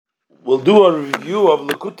We'll do a review of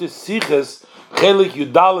Likutei Sichos, Chelik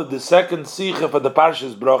Yudaled, the second Sicha for the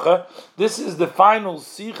Parshas Bracha. This is the final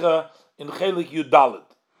Sicha in Chelik Yudaled.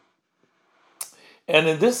 And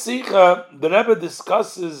in this Sicha, the Rebbe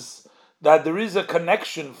discusses that there is a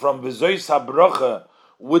connection from V'zois HaBracha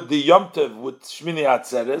with the Yom Tov, with Shmini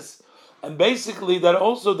Atzeres, and basically that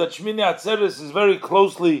also that Shmini Atzeres is very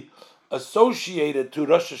closely associated to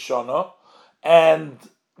Rosh Hashanah, and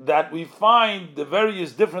that we find the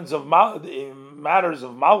various difference of matters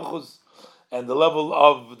of Malchus and the level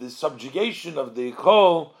of the subjugation of the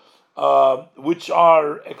Kol, which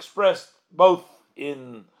are expressed both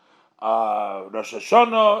in Rosh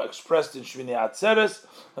Hashanah, expressed in Shmini Atzeres,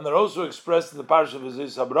 and they're also expressed in the Parsha of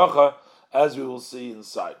V'zois HaBracha, as we will see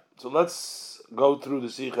inside. So let's go through the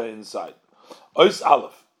Sicha inside. Ois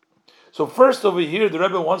Aleph. So first over here, the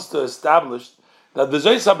Rebbe wants to establish that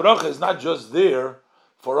V'zois HaBracha is not just there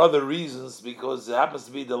for other reasons, because it happens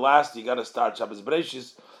to be the last, you got to start Shabbos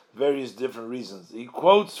Bereishis, various different reasons. He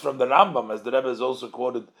quotes from the Rambam, as the Rebbe is also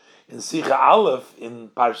quoted in Sicha Aleph in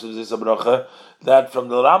Parshas V'zois HaBracha, that from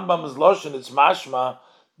the Rambam's Loshen, it's mashma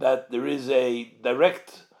that there is a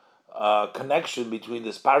direct connection between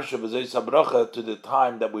this Parsha V'zois HaBracha to the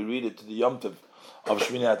time that we read it, to the Yom Tov of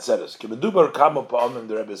Shmini Atzeres. Kimedubar Kamo Pa'omim,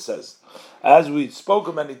 the Rebbe says, as we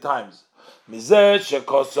spoke many times, from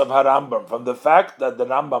the fact that the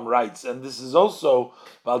Rambam writes, and this is also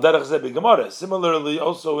similarly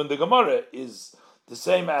also in the Gemara is the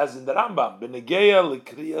same as in the Rambam,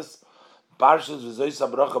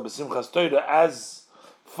 as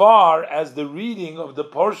far as the reading of the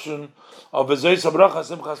portion of V'zois HaBracha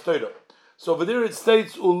Simchas Torah. So over there it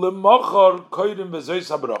states,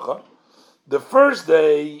 the first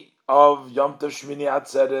day of Yom Tov Shmini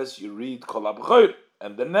Atzeres you read Kol HaBechor,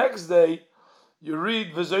 and the next day you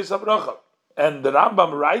read V'zois HaBracha, and the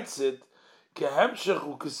Rambam writes it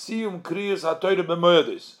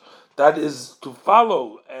that is to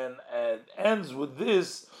follow, and ends with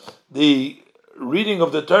this, the reading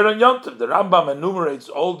of the Torah on Yom Tov. The Rambam enumerates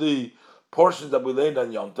all the portions that we learned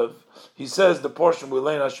on Yom Tov. He says the portion we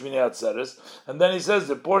learn on Shmini Atzeres, and then he says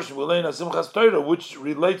the portion we learn on Simchas Torah, which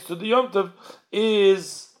relates to the Yom Tov,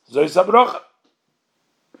 is V'zois HaBracha.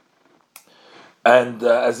 And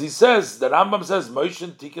as he says, the Rambam says, Moshe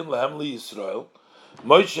Tikkun Lehem Li Yisrael,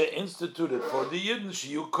 Moshe instituted for the Yidden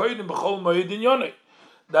Shiyu Koydim B'chol Moed Inyonei,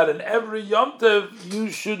 that in every Yom Tov you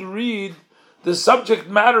should read the subject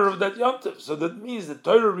matter of that Yom Tov. So that means the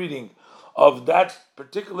Torah reading of that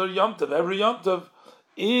particular Yom Tov, every Yom Tov,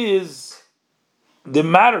 is the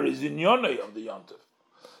matter, is Inyonei of the Yom Tov.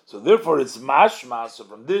 So therefore it's mashma. So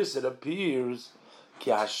from this it appears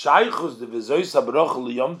that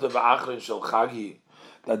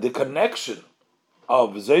the connection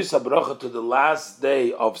of V'zois HaBracha to the last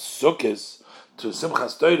day of Sukkot, to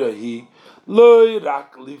Simchas Torah,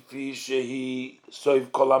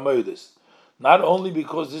 not only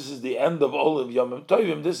because this is the end of all of Yom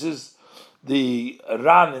Tovim, this is the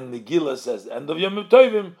Ran in the Gila says, end of Yom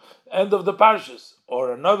Tovim, end of the Parshas,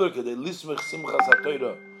 or another,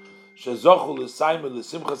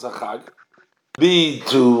 be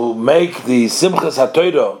to make the Simchas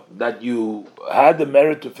HaTorah, that you had the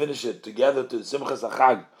merit to finish it together to the Simchas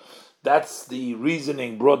HaChag. That's the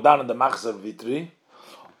reasoning brought down in the Machzor Vitri.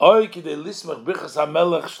 To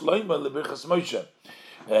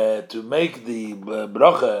make the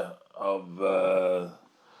bracha of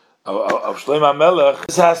Shlomo HaMelech.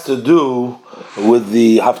 This has to do with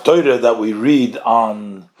the Haftorah that we read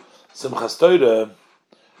on Simchas Torah,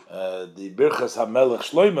 the Birchas HaMelech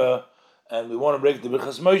Shlomo, and we want to break the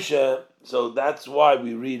Birchas Moshe, so that's why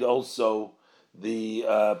we read also the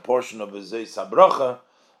portion of V'zois HaBracha.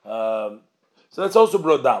 So that's also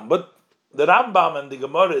brought down. But the Rambam and the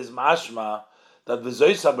Gemara is mashma that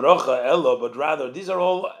V'zois HaBracha Elo, but rather these are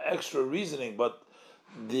all extra reasoning, but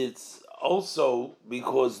it's also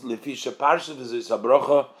because Lefisha Parsha V'zois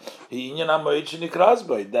HaBracha Inyan HaMoed Shenikras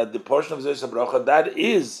Bo, that the portion of V'zois HaBracha, that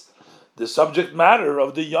is the subject matter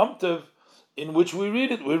of the Yom Tov in which we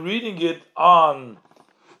read it. We're reading it on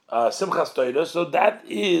Simchas Torah, so that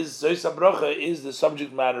is V'zois HaBracha is the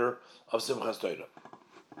subject matter of Simchas Torah.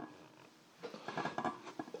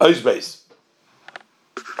 Ois Beis.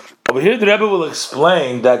 Over here, the Rebbe will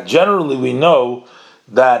explain that generally we know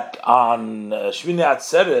that on Shmini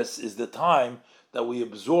Atzeres is the time that we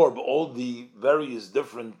absorb all the various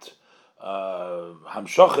different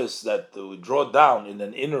hamshachas that we draw down in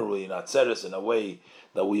an inner way, in Atzeres, in a way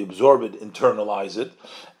that we absorb it, internalize it,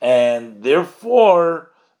 and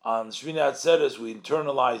therefore on Shmini Atzeres we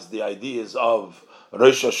internalize the ideas of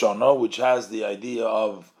Rosh Hashanah, which has the idea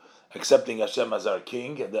of accepting Hashem as our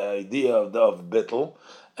king, and the idea of Bittul,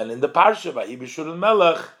 And in the Parsha, Vahi B'Shurun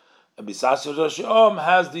Melech, Bisasir Rosh Yom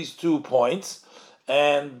has these 2 points,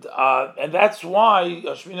 and that's why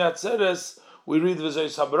Shmini Atzeres we read V'zei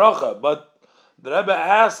Sabracha. But the Rebbe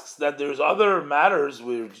asks that there's other matters.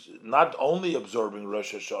 We're not only absorbing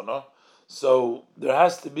Rosh Hashanah, so there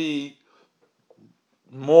has to be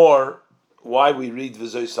more. Why we read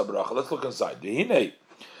V'zei Sabracha? Let's look inside. V'hinei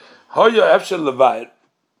Hoya Efshel Levayr.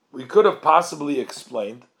 We could have possibly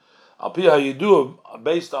explained Al Pi HaYidua,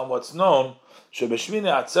 based on what's known, Shebeshmini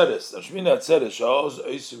Atzeres, Shmini Atzeres, Sha'oz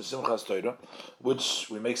Oisim Simchas Torah, which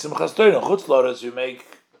we make Simchas Torah. In Chutz La'aretz, we make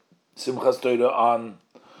Simchas Torah on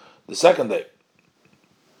the second day.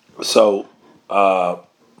 So,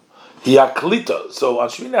 Hiaklita. So, on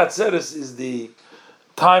Shmini Atzeres is the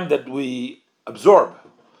time that we absorb.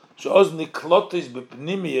 Sha'oz Niklotis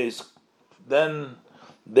B'Pnimiyes, then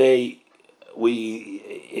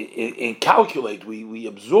we calculate, we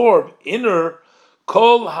absorb inner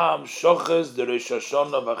Kol Ham Shoches the Rosh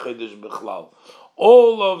Hashanah v'Chedesh B'Chlal.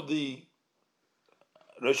 All of the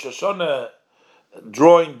Rosh Hashanah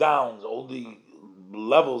drawing down, all the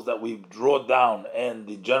levels that we draw down, and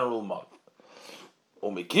the general month.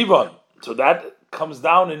 Umikivon, so that comes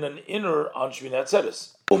down in an inner on Shmini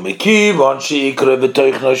Atzeres. Umikivon sheikre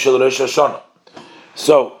v'toichno shel Rosh Hashanah.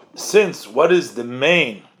 So, since what is the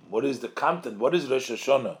content? What is Rosh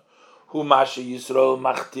Hashanah? Hu Masha Yisrael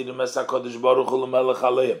Machtir Mes HaKadosh Baruch Hu L'Melech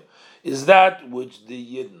Aleim, is that which the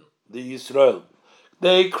Yidden, the Yisrael,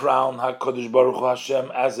 they crown HaKadosh Baruch Hu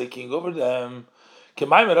Hashem as a king over them.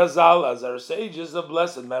 K'mayim Razal, as our sages of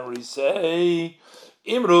blessed memory say,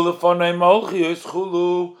 Imru Lefonei Malchios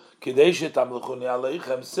Chulu K'dei Shetamlechuni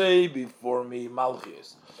Aleichem, say before me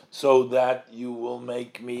Malchios, so that you will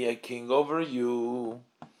make me a king over you.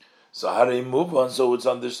 So how do you move on? So it's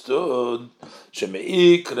understood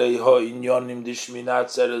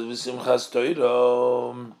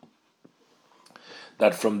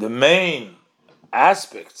that from the main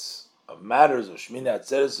aspects of matters of Shmini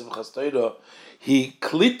Atzeres Simchas Torah, he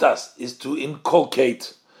klitas is to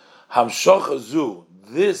inculcate hamshocha zu,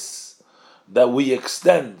 this that we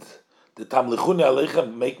extend the tamlichuni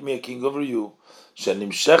aleichem, make me a king over you. That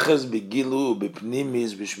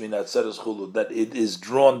it is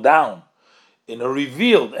drawn down in a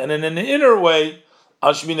revealed and in an inner way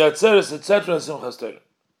on Shmini Atzeres, etc. and Simchas Torah.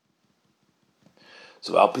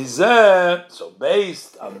 So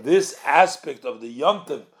based on this aspect of the Yom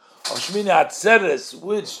Tov of Shmini Atzeres,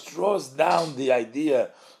 which draws down the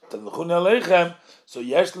idea Tamlichuni Aleichem, so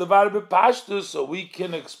yesh levar b'pashtus, so we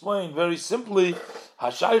can explain very simply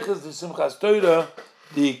Hashayches the Simchas Torah,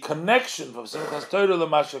 the connection from Simchas Torah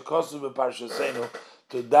l'Masha Kosuv b'Parshasenu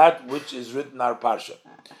to that which is written in our Parsha.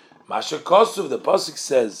 Masha Kosuv, the Pasuk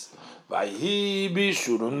says, Vayhi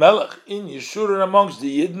b'Yishurun Melech, in Yishurun amongst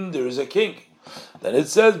the Yidden there is a king. Then it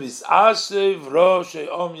says, Bis'asev Rosh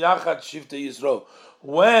Om Yachad Shiftei Yisro,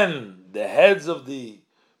 when the heads of the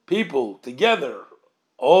people together,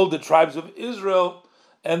 all the tribes of Israel,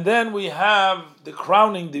 and then we have the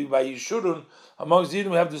crowning, the Vayishurun amongst the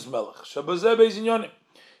Yidden, we have this Melech. Shabazeh Beis Inyonim.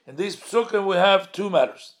 In these psukim we have 2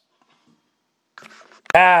 matters.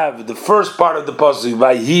 We have the first part of the pasuk,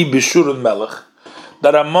 Vayhi b'Yishurun Melech,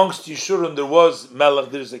 that amongst Yishurun there was Melech,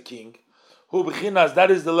 there is a king. Hu b'chinas, that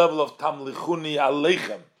is the level of Tamlichuni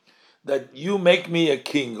Aleichem, that you make me a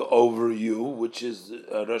king over you, which is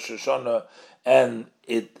Rosh Hashanah, and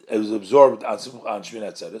it was absorbed on Shmini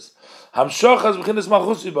Atzeres. Hamshochas b'chinas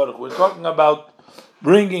Malchusi Baruch. We're talking about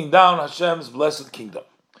bringing down Hashem's blessed kingdom.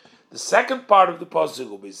 The second part of the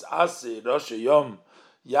pasuk is Aseh Rosh Yom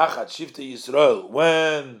Yachad Shiftei Yisrael,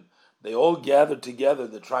 when they all gathered together,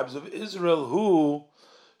 the tribes of Israel, who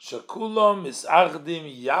Shakulam Misachdim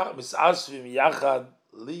Misasvim Yachad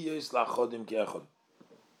Liyos Lachodim Keachod,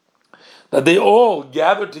 that they all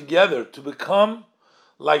gathered together to become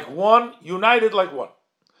like one, united like one.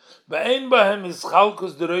 Ve'ein bahem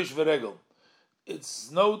ischalkus derosh v'regel. It's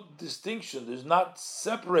no distinction. There's not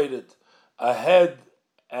separated a head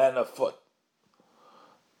and a foot.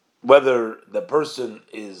 Whether the person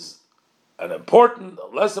is an important or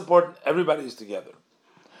less important, everybody is together.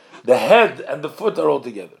 The head and the foot are all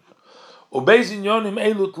together.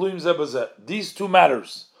 These 2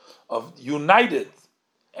 matters of united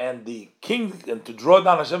and the king, and to draw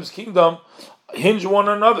down Hashem's kingdom, hinge one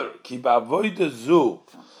another.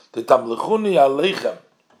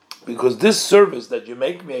 Because this service that you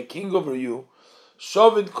make me a king over you,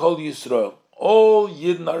 Shovin Kol Yisrael, all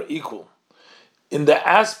Yidden are equal in the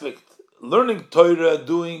aspect learning Torah,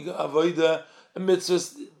 doing avodah and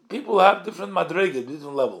mitzvahs. People have different madrega,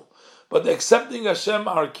 different level, but accepting Hashem,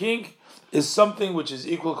 our King, is something which is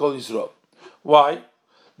equal Kol Yisrael. Why?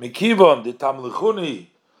 Mikivon the Tamlichuni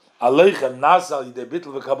Aleichem Nasal Yidei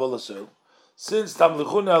Bittul V'Kabbalah Soil. Since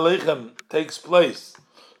Tamlichun Aleichem takes place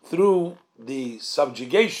through the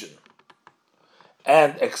subjugation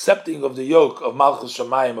and accepting of the yoke of Malchus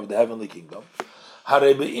Shamayim of the heavenly kingdom,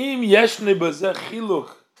 Harebeim Yeshne Bezeh Chiluk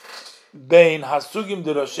Bein Hasugim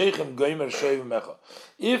De Roshechem Goimer Shoyim Mecha.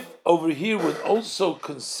 If over here would also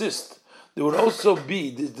consist, there would also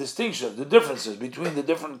be the distinction, the differences between the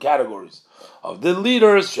different categories of the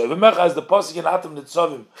leaders. Shoyim Mecha, as the Pasuk in Atam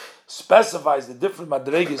Nitzavim specifies the different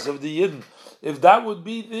madreges of the Yidden. If that would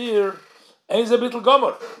be there, then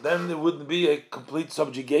there wouldn't be a complete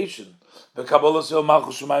subjugation, and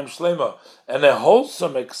a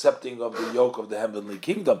wholesome accepting of the yoke of the heavenly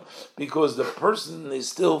kingdom, because the person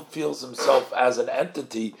still feels himself as an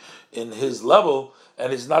entity in his level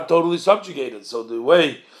and is not totally subjugated. So the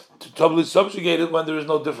way to totally subjugate it when there is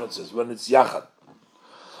no differences, when it's yachad.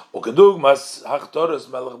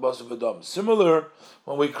 Similar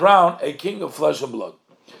when we crown a king of flesh and blood.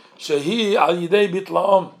 Shehi al yidei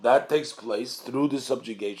bitlaom, that takes place through the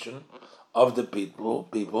subjugation of the people,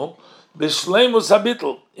 b'shleimus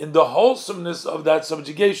habitl, in the wholesomeness of that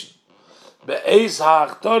subjugation, be'eis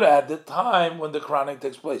ha'achtorah, at the time when the crowning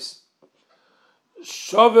takes place.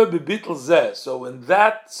 Shove b'bitl zeh, so in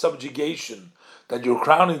that subjugation that you're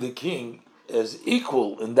crowning the king is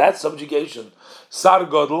equal in that subjugation, sar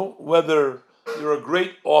godel, whether you're a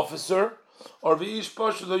great officer or v'ish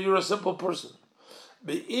pashut, or you're a simple person.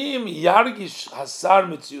 If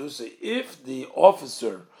the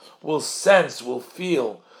officer will sense, will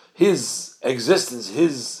feel his existence,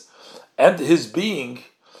 his being,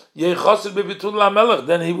 then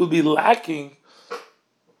he will be lacking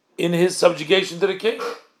in his subjugation to the king.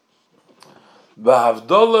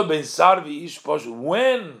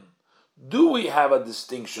 When do we have a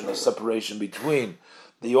distinction, a separation between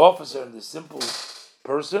the officer and the simple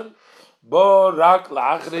person?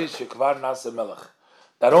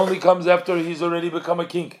 That only comes after he's already become a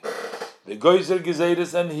king. The Goizer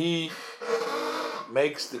Gezeiris, and he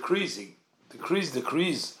makes decrees.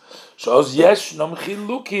 Shows yesh nom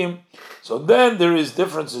chilukim. So then there is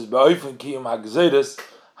differences ba'ofen kiyum ha'gezeiris,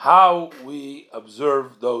 how we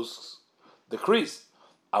observe those decrees.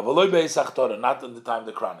 Avaloi be'esach Torah, not in the time of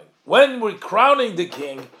the crowning. When we're crowning the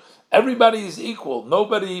king, everybody is equal.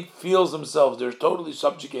 Nobody feels themselves. They're totally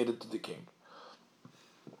subjugated to the king.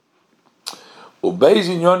 So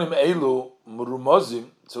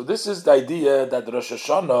this is the idea that Rosh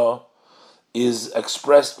Hashanah is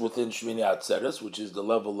expressed within Shmini Atzeres, which is the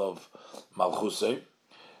level of Malchusay,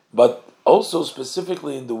 but also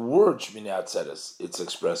specifically in the word Shmini Atzeres, it's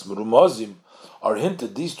expressed. Murumozim are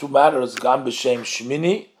hinted, these two matters, Gam B'Shem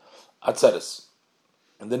Shmini Atzeres.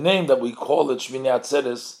 In the name that we call it Shmini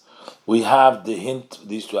Atzeres, we have the hint,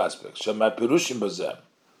 these two aspects. Shemai Pirushim Bazeh.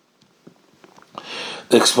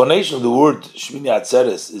 The explanation of the word Shmini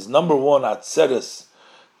Atzeres is, number one, Atzeres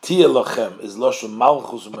Tia Lochem is Loshem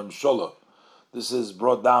Malchus Memsholah. This is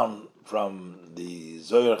brought down from the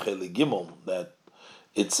Zohar Cheli Gimel, that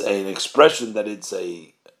it's an expression that it's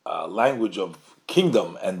a language of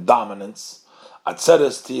kingdom and dominance.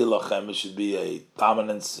 Atzeres Tia Lochem, it should be a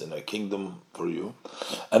dominance in a kingdom for you.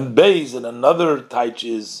 And Beis, and another taich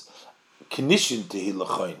is Kinishin Tihi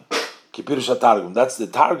Lochain. Kipirush Targum. That's the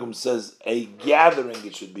Targum says a gathering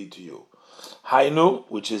it should be to you. Hainu,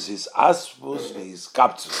 which is his asvus, his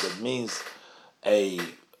kaptzus. That means a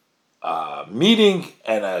meeting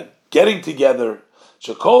and a getting together.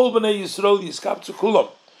 Shekol b'nei Yisrael yiskaptzu kulam.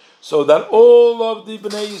 So that all of the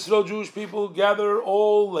b'nei Yisrael Jewish people gather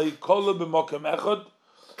all leikola b'mokem echad.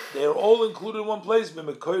 They are all included in one place.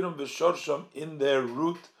 B'mekoyrim v'shorsham, in their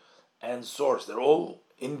root and source. They're all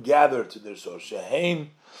gathered to their source. Shehein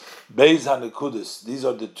Beis HaNekudis. These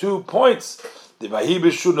are the 2 points. The Vahi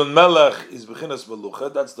B'Shurim Melech is B'chinas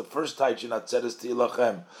Melucha. That's the first taich in Atzeres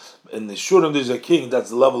Tilachem. In the Shurim there's a king.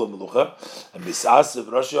 That's the level of Melucha. And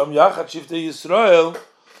B'Sasev Rosh Yom Yachad Shiftei Yisrael.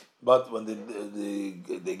 But when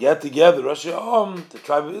they get together, Rosh Yom, the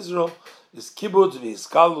tribe of Israel, is Kibbutz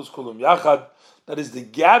V'Iskalus Kulum Yachad. That is the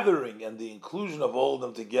gathering and the inclusion of all of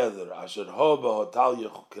them together. Asher ho b'hotal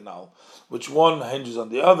yechukinal, which one hinges on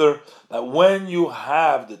the other. That when you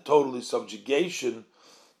have the totally subjugation,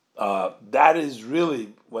 that is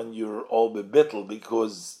really when you're all bebittel,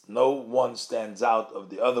 because no one stands out of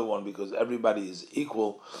the other one, because everybody is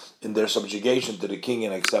equal in their subjugation to the king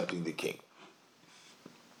and accepting the king.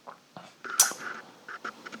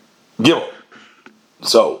 Gimel.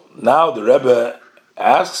 So now the Rebbe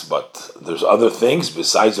asks, but there's other things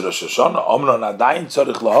besides Rosh Hashanah. Omron adayin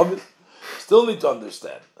tzarich lahavit. Still need to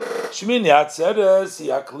understand. Shmini Atzeres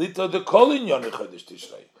yaklita de kol inyon chodesh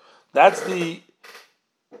Tishrei. That's the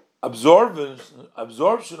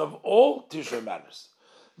absorption of all Tishrei matters.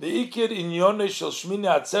 The ikir in Yoneh shel Shmini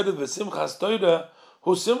Atzeret v'Simchas Torah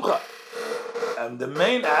hu Simcha, and the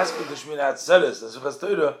main aspect of Shmini Atzeret and Simchas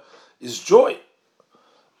Torah is joy.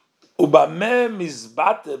 Ubameh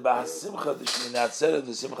mizbate b'Simcha de Shmini Atzeret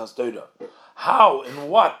v'Simchas Torah. How and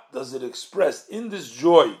what does it express in this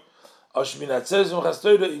joy of Shmini Atzeret Simchas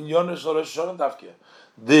Torah in Yoneh shel Rosh Hashanah Davke?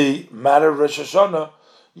 The matter of Rosh Hashanah,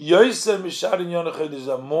 Yosef Mishar in Yoneh is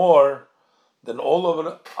more than all of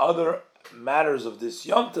the other matters of this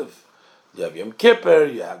Yontif. You have Yom Kippur,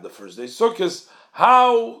 you have the first day Sukkot.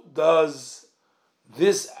 How does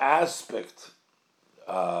this aspect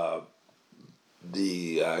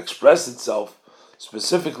express itself,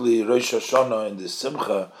 specifically Rosh Hashanah in the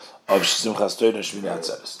Simcha of Simchas Torah and Shmini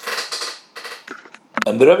Atzeres?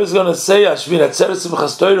 And the Rebbe is going to say, Shmini Atzeres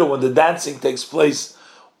Simchas Torah, when the dancing takes place,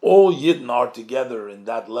 all Yidden are together in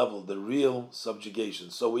that level, the real subjugation.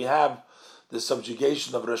 So we have the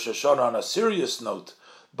subjugation of Rosh Hashanah on a serious note,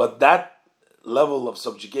 but that level of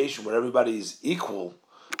subjugation where everybody is equal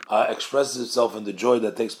expresses itself in the joy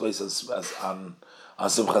that takes place on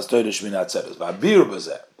Simchas Torah Shmini Atzeres. V'abir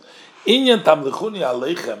b'zeh inyan tamlichuni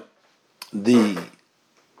aleichem, the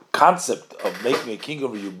concept of making a king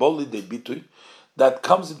over you, boli de bitui, that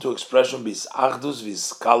comes into expression bis achdus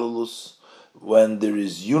vis kalulus, when there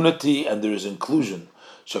is unity and there is inclusion.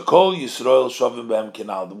 Shakol Yisrael Shavim Be'em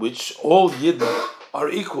Kenal, which all Yidden are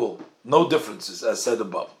equal, no differences, as said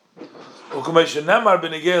above. Like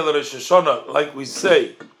we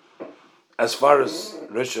say, as far as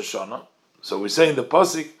Rosh Hashanah, so we say in the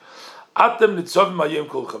pasuk, Atem nitzavim hayom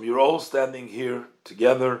kulchem, you're all standing here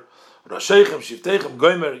together. Rasheichem, Shiftechem,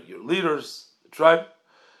 Gomer, your leaders, the tribe.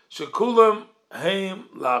 Shekulam heim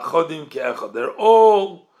la'achodim ke'echad, they're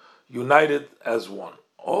all united as one,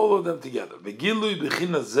 all of them together. Begilui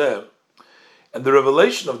b'china zeh, and the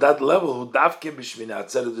revelation of that level, hu davke b'shmini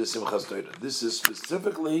atzeres v'simchas Torah. This is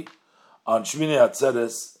specifically on Shmini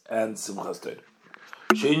Atzeres and Simchas Torah.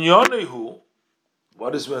 She'inyonehu,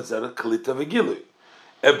 what is Shmini Atzeres? Klita v'gilui,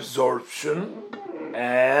 absorption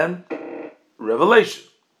and revelation.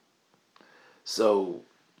 So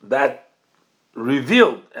that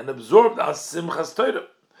revealed and absorbed on Simchas Torah.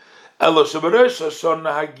 Elo sheberosh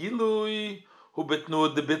Hashanah hagilui hu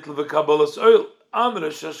betnuah de bitl v'kabbalas oil. On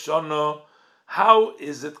Rosh Hashanah, how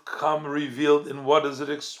is it come revealed, and what does it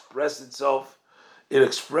express itself? It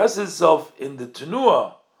expresses itself in the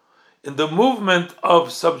tenuah, in the movement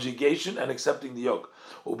of subjugation and accepting the yoke.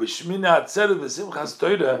 Ubishmini Atzeres v'Simchas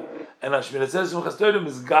Torah, and on Shmini Atzeres Simchas Torah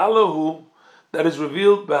mizgalahu, that is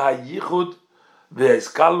revealed b'hayichud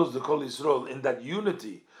v'hiskalus the Kol Yisrael, in that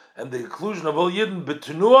unity and the inclusion of all Yidden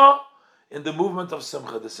b'tenuah, in the movement of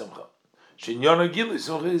Simcha, the Simcha. Shenyona Gilu,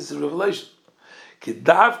 Simcha is the revelation.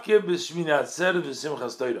 Kedavke b'Shmini Atzeres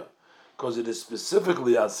v'Simchas Torah, because it is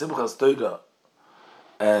specifically on Simchas Torah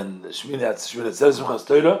and Shmini Atzeres Simchas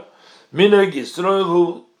Torah. Minhag Yisrael,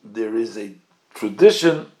 who there is a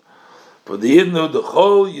tradition for the Yidden, the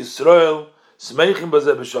whole Yisrael Smeichim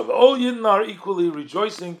b'zeh b'shav. All Yidden are equally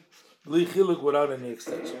rejoicing, b'li chiluk, without any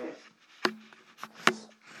extension.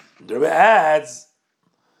 The Rebbe adds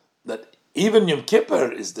that even Yom Kippur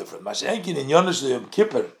is different. Mashenkin in Yonesh Yom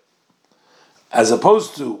Kippur, as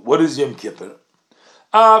opposed to what is Yom Kippur?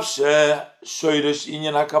 Av she shoyresh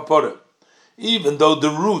inyan hakapora. Even though the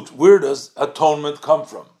root, where does atonement come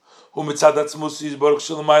from? Hu mitzad atzmus yizborach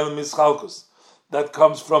shelamaylam mischalkus. That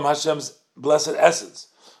comes from Hashem's blessed essence,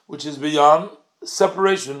 which is beyond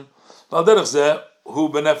separation. Hu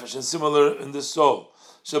benefesh, and similar in the soul.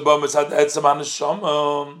 Sheba mitzad etzem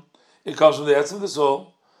haneshama. It comes from the etzem of the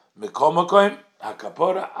soul. Mikol makoim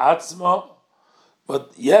hakapora atzma.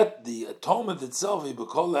 But yet the atonement itself,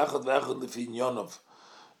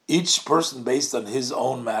 each person based on his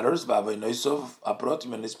own matters, and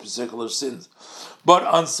his particular sins. But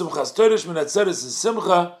on Simchas Torah Shmini Atzeres and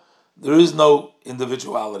Simcha, there is no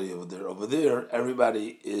individuality over there. Over there,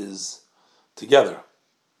 everybody is together.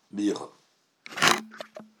 And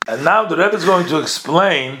now the Rebbe is going to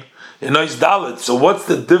explain in Ois Dalet. So what's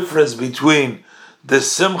the difference between the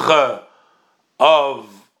Simcha of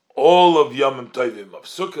all of Yom Tovim, of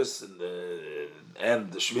Sukkot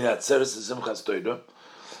and the Shmini Atzeres and Simchas Torah,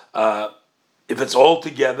 if it's all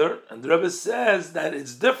together? And the Rebbe says that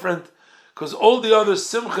it's different because all the other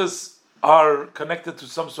Simchas are connected to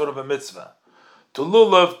some sort of a mitzvah, to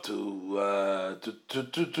lulav,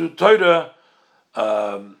 to Torah,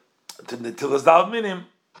 to Netilas Dal Minim.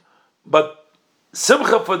 But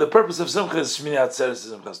Simcha, for the purpose of Simcha, is Shmini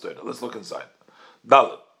Atzeres and Simchas Torah. Let's look inside.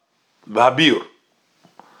 Dalet, V'habir.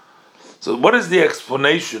 So what is the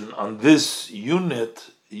explanation on this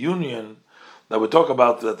union that we talk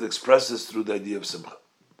about that expresses through the idea of Simcha.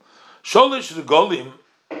 Sholish Regolim,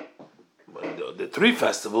 the three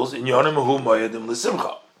festivals, in Yonim Hu Moedim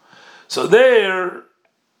L'Simcha. So there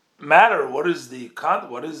matter what are the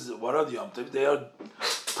Yom Tov? They are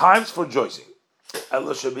times for rejoicing.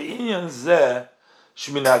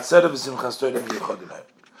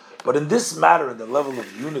 But in this matter, in the level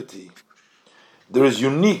of unity, there is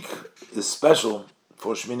unique, is special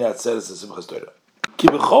for Shmini Atzeres and Simchas Torah. Ki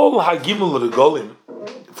b'chol hagimul regolim,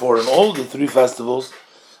 for in all the three festivals,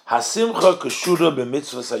 hasimcha keshura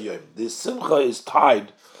b'mitzvahs hayoyim. The simcha is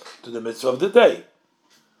tied to the mitzvah of the day,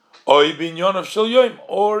 oy binyon of shel yoyim,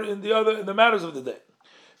 or in the matters of the day.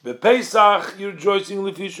 B'Pesach you're rejoicing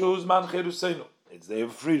lefishu huzman cheruseinu. It's day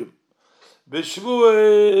of freedom.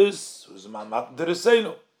 B'Shvuos huzman matan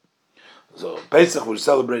tereseinu. So Pesach we're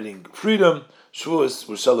celebrating freedom. Shavuos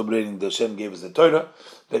we're celebrating the Hashem gave us the Torah.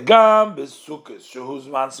 V'gam b'Sukkos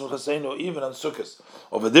shehuzman simchaseinu. Even on Sukkos,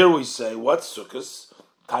 over there we say what's Sukkos?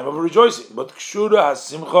 Time of rejoicing. But Kshura has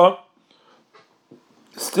simcha.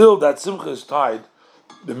 Still, that simcha is tied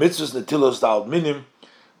the mitzvahs netilos da'al minim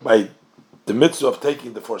by the mitzvah of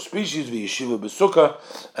taking the four species v'yeshiva b'sukkah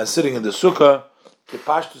and sitting in the sukkah.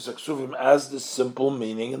 Kepashtus aksuvim as the simple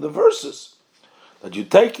meaning in the verses that you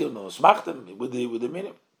take, smachtem with the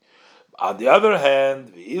meaning. On the other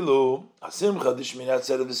hand, v'ilu hasimcha dishminat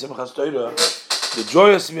tzedek v'simchas Torah, the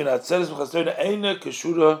joy of Shminat Atzeres v'simchas Torah eina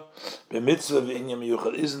keshura b'mitzvah v'inyan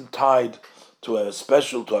miyuchad, isn't tied to a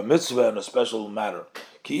mitzvah and a special matter.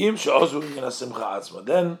 Ki im she'ozu inyan hasimcha atzma,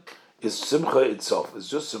 then is simcha itself. It's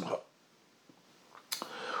just simcha.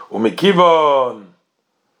 Umekivon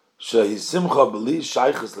shehi simcha b'li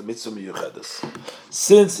shaychus lemitzvah miyuchadas.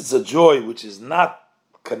 Since it's a joy which is not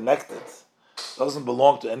connected, doesn't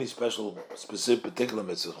belong to any specific particular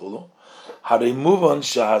mitzvah chulu.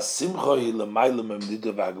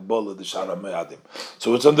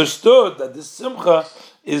 So it's understood that this simcha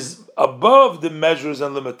is above the measures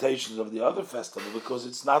and limitations of the other festival because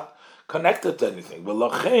it's not connected to anything.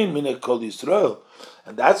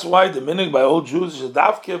 And that's why the minig by all Jews is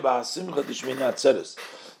that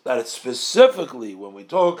it's specifically when we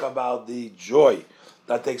talk about the joy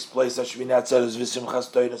that takes place at Shmini Atzeres v'simchas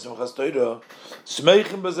Torah, simchas Torah,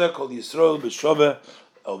 smeichim b'zeh kol Yisrael b'shoveh.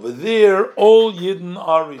 Over there, all Yidden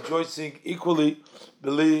are rejoicing equally,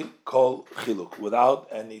 b'li kol chiluk, without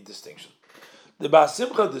any distinction. The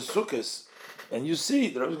ba'simcha, the sukkahs, and you see,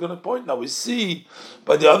 that I was going to point now, we see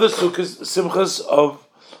by the other sukkahs, simchas of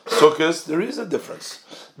sukkahs, there is a difference.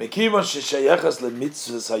 Mekivan sheshayachas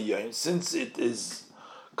lemitzvahs hayoyim, since it is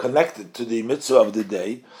connected to the mitzvah of the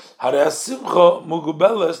day, so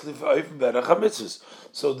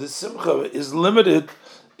the simcha is limited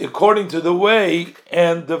according to the way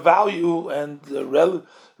and the value and the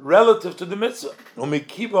relative to the mitzvah.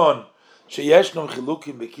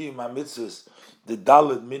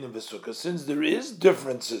 Since there is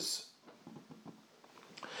differences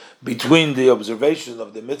between the observation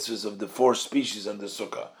of the mitzvahs of the four species and the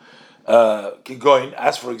sukkah,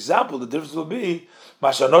 as for example, the difference will be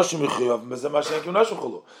men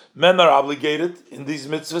are obligated in these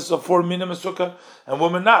mitzvahs of four minim and sukkah, and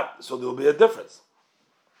women not. So there will be a difference.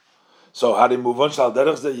 So how do you move on? So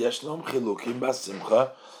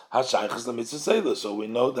we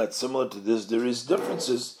know that similar to this, there is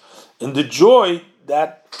differences in the joy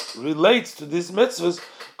that relates to these mitzvahs,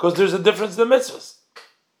 because there's a difference in the mitzvahs.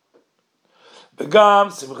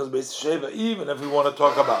 Even if we want to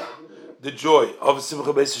talk about the joy of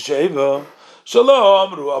Simcha Beis Sheva,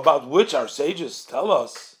 Shalom, about which our sages tell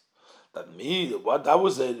us that that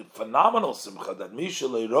was a phenomenal simcha. That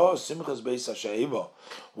simchas Beis Sheva,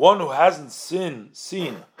 one who hasn't seen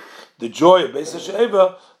the joy of Beis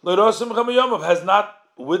Sheva, has not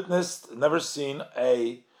witnessed, never seen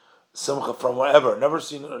a simcha from wherever, never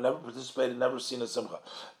participated, never seen a simcha.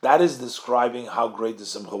 That is describing how great the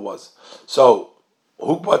simcha was. So,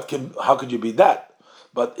 how could you be that?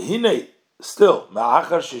 But hine still,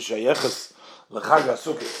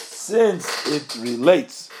 since it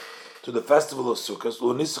relates to the festival of Sukkot,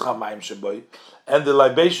 and the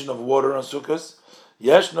libation of water on Sukkot,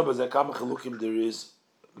 there is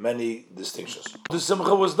many distinctions. The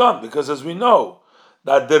simcha was done because, as we know,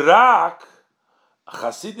 that the rak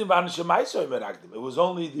Chasidim, it was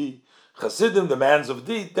only the Chasidim, the mans of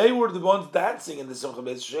deed, they were the ones dancing in the Simcha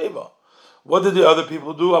Beis Sheva. What did the other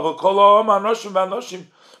people do?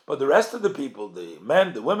 But the rest of the people, the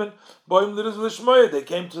men, the women, they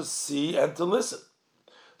came to see and to listen.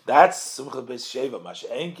 That's Simcha Beis Sheva.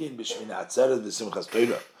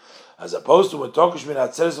 As opposed to when talking Shmini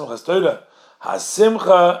Atzeres Simchas Torah,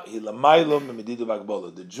 Hasimcha hilamaylum b'medidu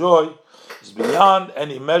v'agbola. The joy is beyond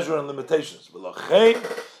any measure and limitations.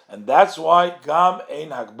 And that's why gam ein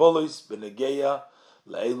hagbolis b'negeya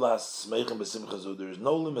leilas smeichem b'simcha. There is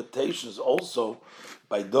no limitations also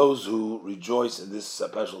by those who rejoice in this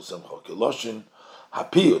special simcha. Kiloshin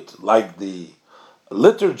hapiyut, like the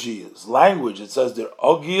liturgy's language, it says there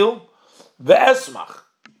ogil ve'esmach.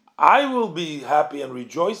 I will be happy and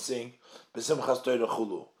rejoicing b'simchas Torah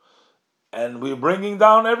chulu. And we're bringing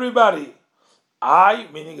down everybody. I,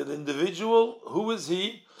 meaning an individual, who is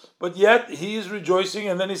he? But yet he is rejoicing,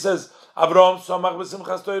 and then he says, Avraham samach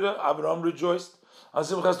b'simchas Torah, Avraham rejoiced. On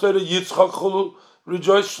simchas Torah, Yitzchak chulu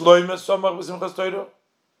rejoiced, Shloimeh samach b'simchas Torah.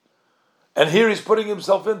 And here he's putting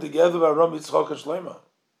himself in together with Avraham, Yitzchak, and Shloimeh.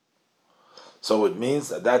 So it means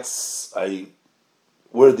that that's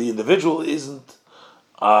where the individual isn't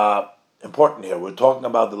important here. We're talking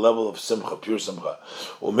about the level of simcha, pure simcha.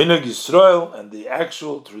 Uminag Yisrael, and the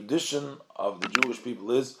actual tradition of the Jewish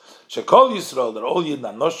people is Shekol Yisrael, that all Yidden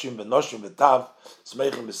Anoshim v'Noshim v'Tav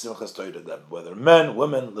Smeichim b'Simchas Torah, that whether men,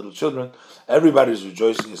 women, little children, everybody is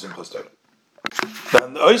rejoicing in Simchas Torah.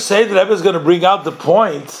 And I say that Rebbe is going to bring out the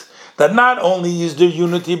point that not only is there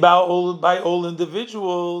unity by all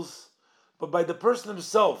individuals, but by the person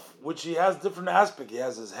himself, which he has different aspects. He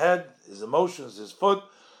has his head, his emotions, his foot.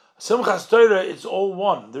 Simchas Torah, it's all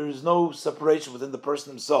one. There is no separation within the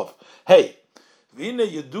person himself. Hey, v'ine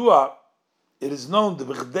yedua, it is known the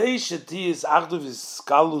b'chdei sheti achduv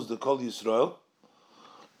iskalus the kol Yisrael,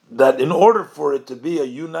 that in order for it to be a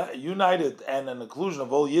united and an inclusion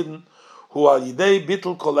of all Yidden, who are yidei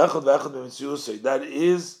bittul kol echad ve'echad b'mitziusei, that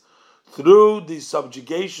is through the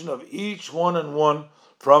subjugation of each one and one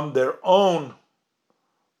from their own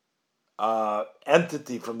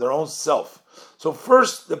entity, from their own self. So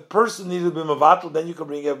first, the person needs to be mavatul, then you can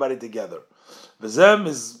bring everybody together. V'zem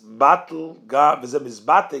is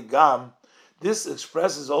bate gam. This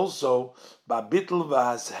expresses also ba'bitl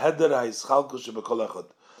v'hasheder ha'yischalkus shebekol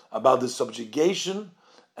echad, about the subjugation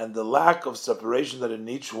and the lack of separation that in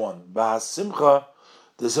each one. Ba'hasimcha,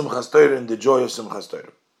 the simchas Torah, and the joy of simchas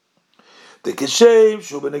Torah. The keshem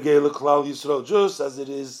shu b'negei l'klal Yisrael, just as it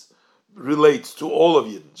is relates to all of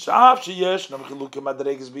Yidden. Sha'af sheyesh nam chilukim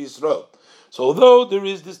madreges b'Yisrael. So although there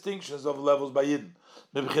is distinctions of levels by Yidden,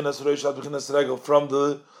 from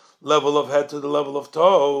the level of head to the level of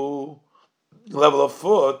toe, level of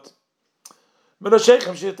foot, or as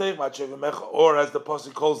the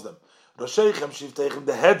Pasuk calls them,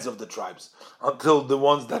 the heads of the tribes, until the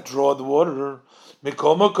ones that draw the water.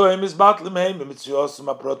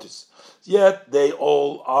 Yet they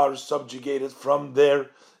all are subjugated from their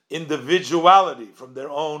individuality, from their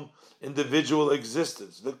own individual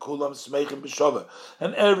existence. The kulam smeichem b'shava,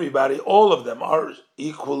 and everybody, all of them, are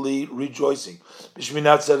equally rejoicing.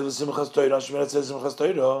 B'shminat tzedek v'simchas Torah, shminat tzedek v'simchas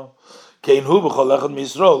Torah. Kein hu b'chol echad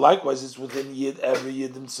miYisrael. Likewise, it's within Yid, every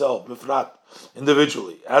Yid himself, b'frat,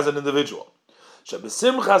 individually, as an individual.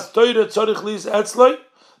 Sheb'simchas Torah tzorich li's etzloi,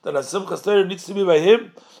 then a simchas Torah needs to be by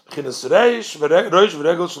him. B'chinas reish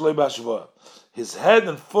v'regel shaloi b'ashvoah. His head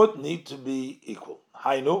and foot need to be equal.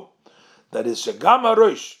 Hainu, that is shagam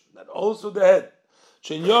harosh, that also the head.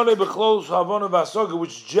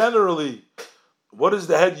 Which generally, what is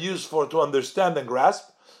the head used for? To understand and grasp.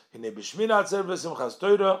 But he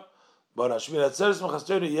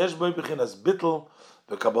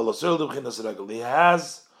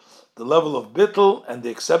has the level of bittul and the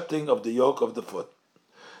accepting of the yoke of the foot.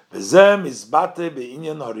 This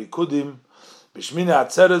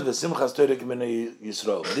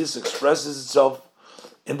expresses itself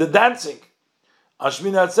in the dancing. As the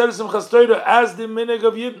minig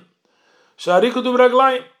of Yidden.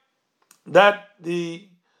 That the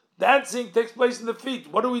dancing takes place in the feet.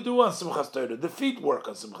 What do we do on Simchas Torah? The feet work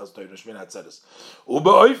on Simchas Torah.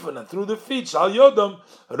 And through the feet, so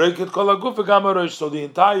the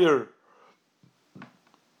entire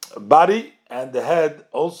body and the head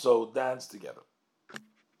also dance together.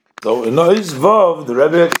 So in Ois Vav, the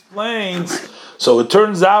Rebbe explains, so it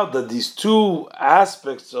turns out that these two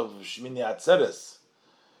aspects of Shmini Atzeres,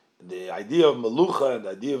 the idea of Melucha and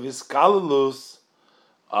the idea of Iskalulus,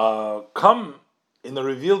 come in a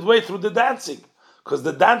revealed way through the dancing. Because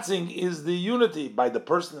the dancing is the unity by the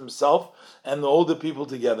person himself and all the people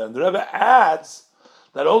together. And the Rebbe adds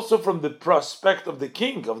that also from the prospect of the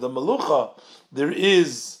king, of the Melucha, there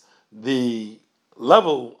is the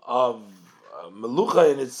level of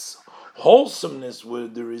Melucha in its wholesomeness, where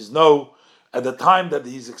there is no, at the time that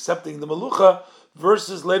he's accepting the Melucha,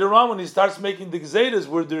 versus later on when he starts making the Gzeiras,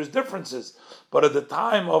 where there's differences. But at the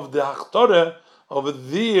time of the Hachtorah, over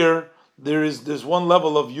there's one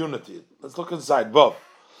level of unity. Let's look inside. Vav.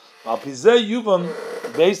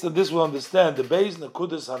 Based on this, we'll understand the Beis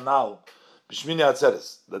Nekudas Hanal B'Shmini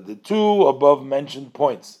Atzeres, that the two above mentioned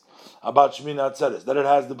points about Shmini Atzeres, that it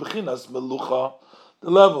has the Bechinas Melucha,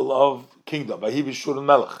 the level of kingdom, Vahi B'Shur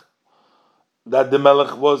Melech, that the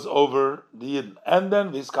Melech was over the Yidden, and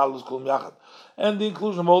then V'Iskalus Kulum Yachad, and the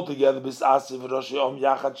inclusion of all together B'Sasi V'Roshi Om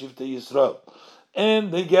Yachad Shivtei Yisrael,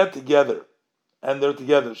 and they get together, and they're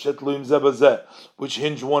together, Shetluim Zebazeh, which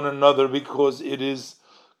hinge one another because it is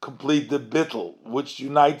complete the bittul, which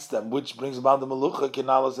unites them, which brings about the Melucha,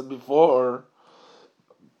 Kinala said before,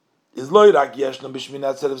 is loirak yeshna b'shmini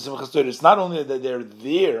atzeres v'simchas Torah. It's not only that they're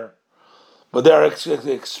there, but they are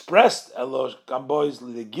expressed, elosh gambois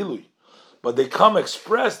l'gilui, but they come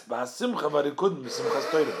expressed b'simcha v'rikudim b'simchas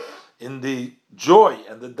Torah. In the joy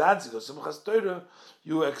and the dancing of Simchas Torah,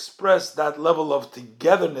 you express that level of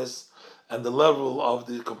togetherness and the level of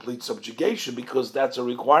the complete subjugation, because that's a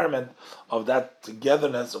requirement of that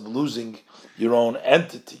togetherness of losing your own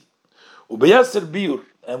entity. Ubeyaser biur,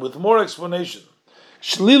 and with more explanation,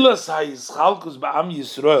 shlilas hayischalkus ba'am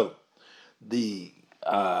Yisrael, the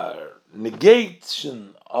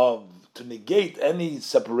negation of, to negate any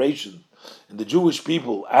separation in the Jewish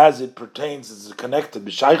people as it pertains, as connected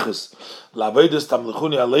b'shaychus la'avodas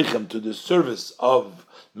tamlichuni aleichem, to the service of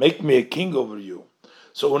make me a king over you.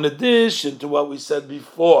 So in addition to what we said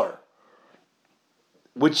before,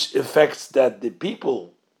 which affects that the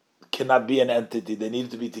people cannot be an entity, they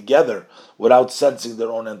need to be together without sensing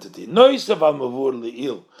their own entity. In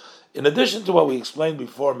addition to what we explained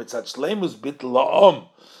before, that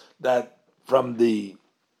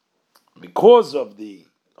because of the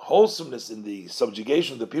wholesomeness in the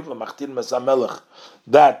subjugation of the people of Machtir Mesamelech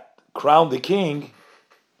that crowned the king,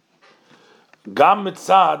 Gam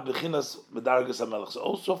mitzad b'chinas b'dargas hamelech. So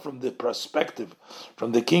also from the perspective,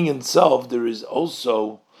 from the king himself, there is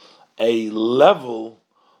also a level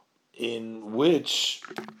in which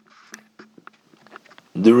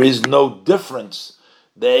there is no difference.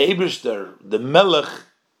 The Eibishter, the Melech,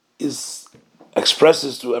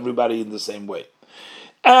 expresses to everybody in the same way.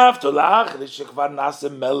 After he's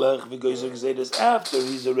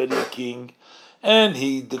already a king, and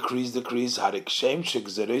he decrees,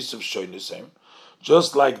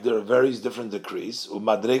 just like there are various different decrees,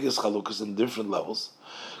 umadreges chalukas in different levels.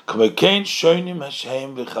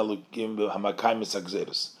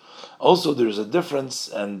 Also, there is a difference,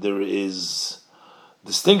 and there is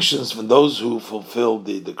distinctions from those who fulfill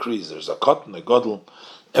the decrees. There's a cotton, a godel.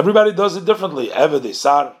 Everybody does it differently. Eved, a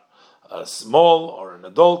sar, a small or an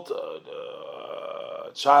adult, a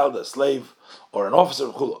child, a slave, or an officer.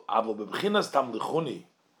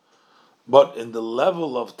 But in the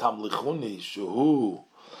level of tamlichuni, shuhu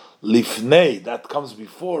lifnei, that comes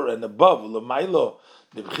before and above,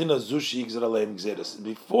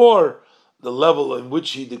 before the level in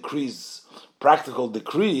which he decrees practical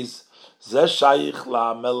decrees,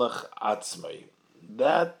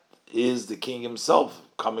 that is the king himself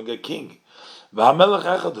becoming a king.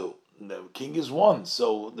 The king is one,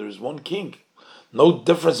 so there's one king. No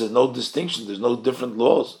differences, no distinction, there's no different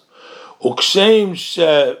laws. And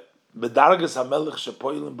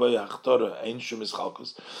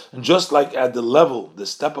just like at the level, the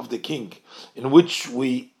step of the king, in which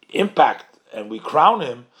we impact and we crown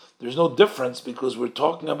him, there's no difference, because we're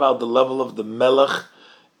talking about the level of the melech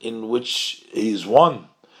in which he is one,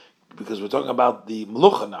 because we're talking about the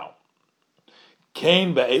melucha now.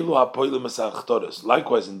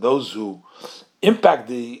 Likewise, in those who impact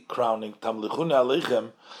the crowning,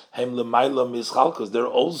 they're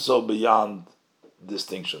also beyond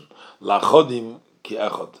distinction.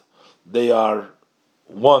 They are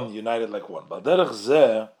one, united like one.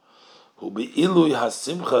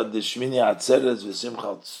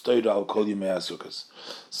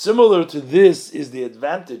 Similar to this is the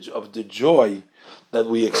advantage of the joy that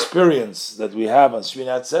we experience, that we have on Shmini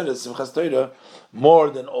Atzeres, Simchas Torah, more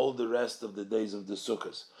than all the rest of the days of the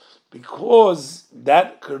Sukkos, because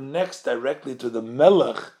that connects directly to the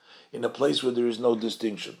Melech in a place where there is no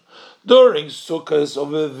distinction. During Sukkos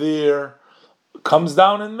over there comes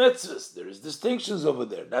down in mitzvahs. There is distinctions over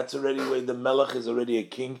there. That's already where the Melech is already a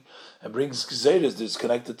king and brings Gzeiros that's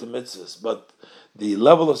connected to mitzvahs. But the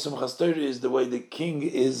level of Simchas Torah is the way the king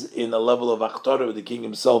is in a level of Achtorah with the king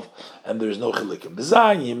himself, and there is no chilikim.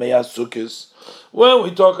 When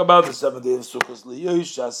we talk about the 7th day of Sukkos,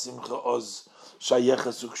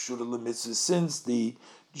 since the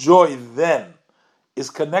joy then is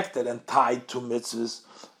connected and tied to mitzvahs,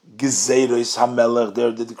 Gezeiros HaMelech,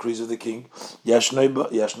 they're the decrees of the king. So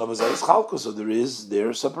there is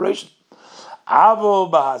their separation.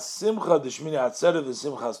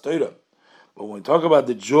 But when we talk about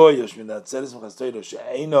the joy of Shmini Atzeres Simchas Torah,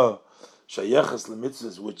 she'eino shayechas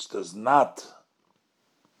lemitzvahs, which does not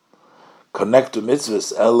connect to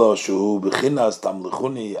mitzvahs, elo shuhu b'chinas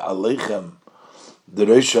tamlichuni aleichem the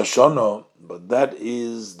Rosh Hashanah, but that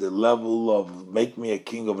is the level of make me a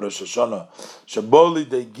king of Rosh Hashanah, shaboli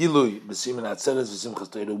de gilui b'simin atzeres v'simchas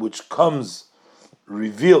Torah, which comes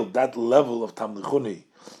revealed that level of tamlichuni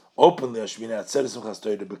openly as Shmini Atzeres Simchas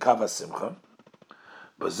Torah b'kavas simcha.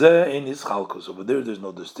 But over there's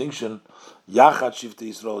no distinction. Yachad Shifta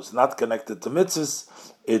Yisrael, it's not connected to mitzvahs.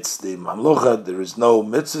 It's the mamlucha. There is no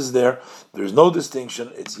mitzvahs there. There is no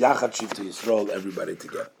distinction. It's Yachad Shifta Yisrael, everybody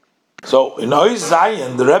together. So in Ois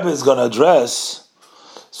Zayin, the Rebbe is going to address.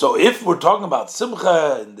 So if we're talking about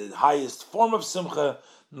simcha in the highest form of simcha,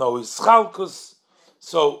 no is chalkus.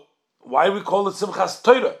 So why do we call it Simchas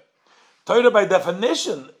Torah? Torah by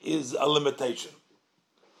definition is a limitation.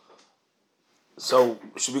 So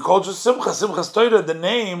should be called just Simcha. Simchas Torah, the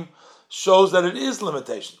name shows that it is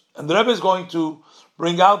limitation. And the Rebbe is going to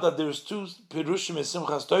bring out that there's two Pirushim in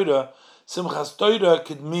Simchas Torah. Simchas Torah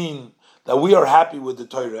could mean that we are happy with the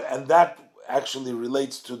Torah, and that actually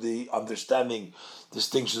relates to the understanding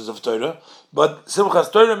distinctions of Torah. But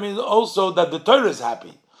Simchas Torah means also that the Torah is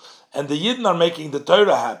happy, and the Yidden are making the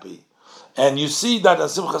Torah happy. And you see that in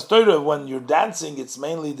Simchas Torah, when you're dancing, it's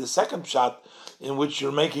mainly the second shot in which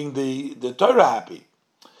you're making the Torah happy.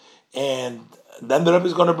 And then the Rebbe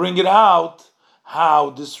is going to bring it out,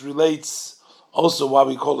 how this relates, also why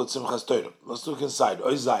we call it Simchas Torah. Let's look inside.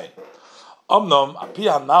 Oy Zayin. Omnom, api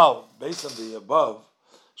hanal, based on the above,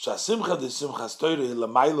 shasimcha de Simchas Torah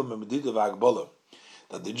lamaylu memedida v'agbola,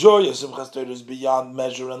 that the joy of Simchas Torah is beyond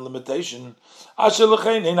measure and limitation. Asher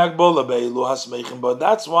l'chein ein agbola be'ilu hasmeichim, but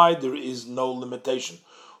that's why there is no limitation.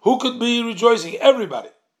 Who could be rejoicing? Everybody.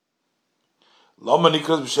 So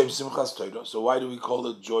why do we call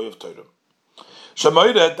it joy of Torah?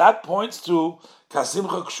 That points to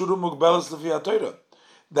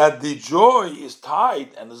that the joy is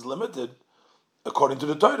tied and is limited according to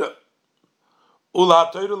the Torah.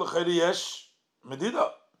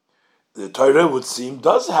 The Torah would seem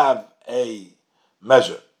does have a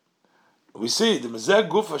measure. We see the Mezeh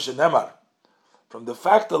Gufa Shenemar, from the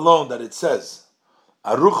fact alone that it says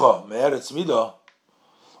Arucha Me'eretz Midah,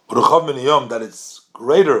 that it's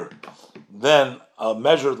greater than a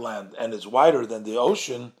measured land and it's wider than the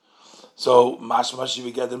ocean. So mashmashi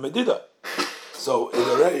we get the medida. So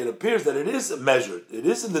it appears that it is measured. It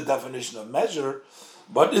is in the definition of measure,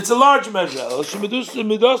 but it's a large measure.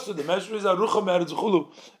 The measure is arucha me'eretz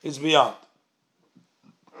chulu. It's beyond.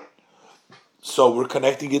 So we're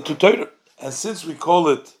connecting it to Torah, and since we call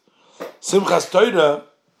it Simchas Torah,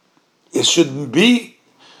 it should be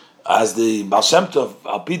as the Baal Shem Tov,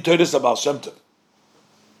 Alpi Torah Baal Shem Tov,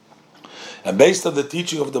 and based on the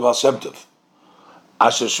teaching of the Baal Shem Tov,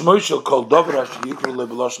 Asher Shmoi shel kol dover asher yikru le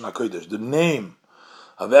b'loshen hakodesh, the name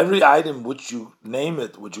of every item which you name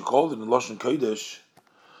it, which you call it in Loshen Kodesh,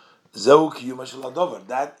 zeu kiyuma shel hadover,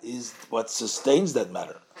 that is what sustains that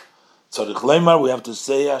matter. Tzarich leimar, we have to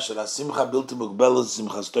say asher hasimcha bilti mugbelas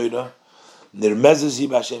simchas Torah, nirmezes hi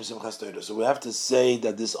b'Hashem simchas Torah. So we have to say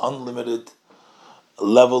that this unlimited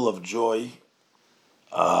level of joy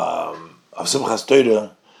of Simchas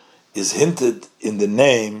Torah is hinted in the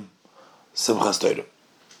name Simchas Torah.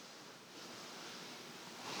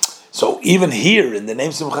 So even here in the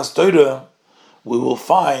name Simchas Torah, we will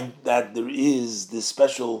find that there is this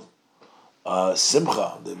special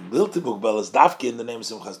Simcha, the Bilti Mugbel is Dafki in the name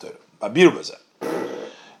Simchas Torah. Babir Bazar.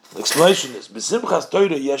 The explanation is B'Simchas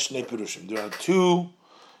Torah yesh nei pirushim. There are two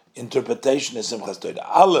interpretations of Simchas Torah.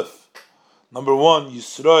 Aleph, number one,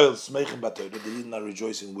 Yisrael Smeichim B'Torah, the Yidden are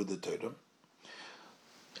rejoicing with the Torah.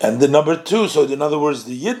 And the number two, so in other words,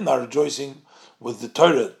 the Yidden are rejoicing with the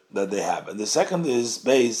Torah that they have. And the second is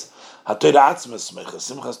Beis HaTorah Atzmas Smeicha,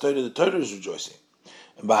 Simchas Torah, the Torah is rejoicing.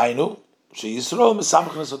 And B'Hainu, She Yisrael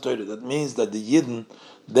Mesamchnas HaTorah, that means that the Yidden,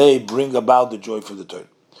 they bring about the joy for the Torah.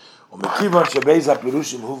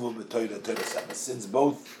 Since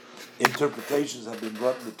both interpretations have been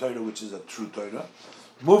brought in the Torah, which is a true Torah,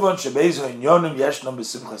 so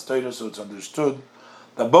it's understood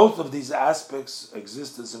that both of these aspects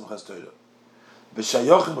exist in Simchas Torah.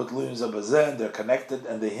 And they're connected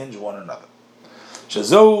and they hinge one another. This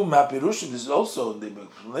is also the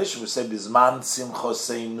explanation we say Bizman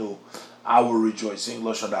Simchoseinu, our rejoicing.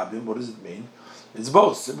 What does it mean? It's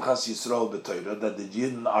both Simchas Yisrael b'Torah, that the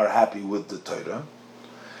Yidden are happy with the Torah,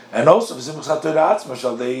 and also Simchas Torah Atzma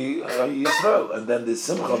shall they Yisrael, and then the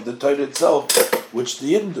Simcha of the Torah itself, which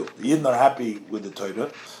the Yidden do. The Yidden are happy with the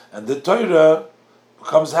Torah, and the Torah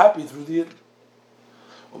becomes happy through the Yidden.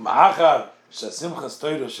 Simchas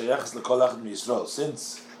Torah sheyachas lekol echad miYisrael.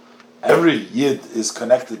 Since every Yid is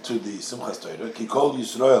connected to the Simchas Torah, ki kol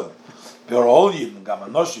Yisrael, pure all Yidden, gam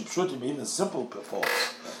anoshim pshutim, even simple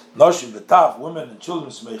folks, noshim v'taf, women and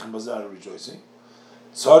children, smeichim bazar, rejoicing.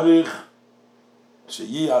 Tzorich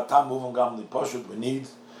sheyi atam uvim gam li poshut. We need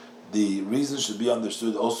the reason should be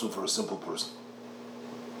understood also for a simple person.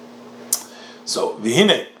 So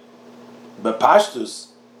v'hine bepashtus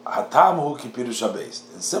hatam hu kipirush habeis.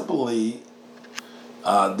 And simply,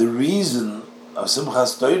 the reason of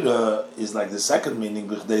Simchas Torah is like the second meaning,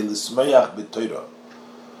 b'chdei l'smeach b'Torah,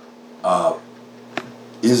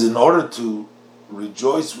 is in order to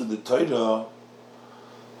rejoice with the Torah,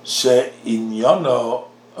 she'inyono,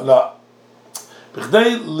 b'chdei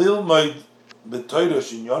lilmoid b'Torah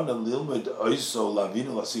she'inyono lilmoid oiso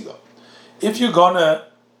lavinu lasiga. If you're gonna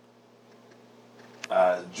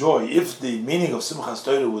joy, if the meaning of Simchas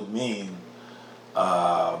Torah would mean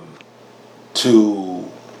to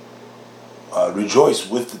rejoice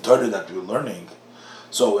with the Torah that we're learning,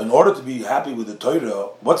 so in order to be happy with the Torah,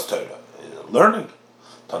 what's Torah? Learning,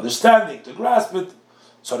 to understanding, to grasp it.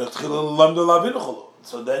 So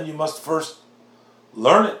then you must first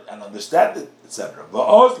learn it and understand it, etc.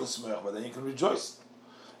 But then you can rejoice.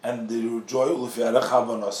 And the joy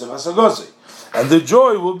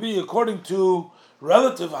will be according to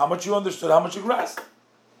relative how much you understood, how much you grasped.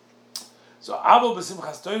 So Avo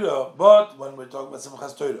b'Simchas Torah, but when we're talking about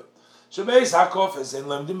Simchas Torah, Shebeis HaKofes in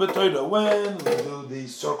Lemdim b'Torah, when we do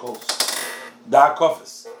these circles, the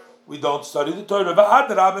HaKofes, we don't study the Torah.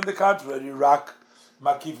 V'Adrab, in the contrary, Rak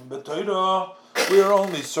Makifim b'Torah, we are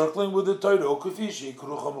only circling with the Torah, Ukufishi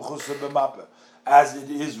Krucha Mechusar b'Mappeh, as it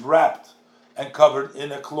is wrapped and covered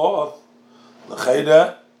in a cloth.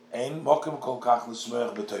 L'cheira ein mokim kol kach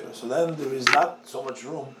l'smeach b'Torah. So then there is not so much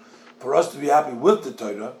room for us to be happy with the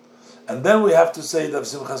Torah, and then we have to say that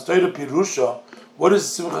Simchas Torah Pirusha. What does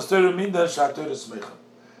Simchas Torah mean? Then Shah Torah Smeicha,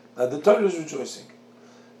 that the Torah is rejoicing.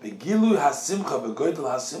 Begilu hasimcha, begoydel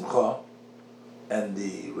hasimcha, and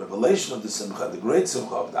the revelation of the Simcha, the great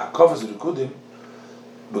Simcha of the Akavas Rikudim,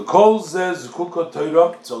 because says Kuka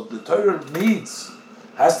Torah. So the Torah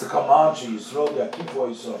has to come on. She Yisrael Yakipo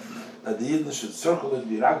Yisrael, that the Yidden should circle it,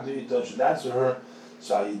 Viragdu Yitah should answer her.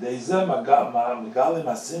 So Yidezem Megalim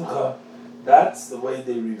hasimcha. That's the way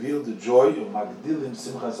they reveal the joy of Magdilim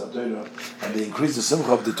Simchas HaTorah, and they increase the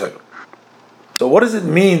Simcha of the Torah. So what does it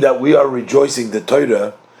mean that we are rejoicing the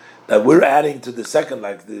Torah, that we're adding to the second,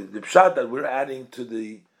 like the Pshat that we're adding to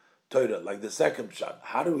the Torah, like the second Pshat?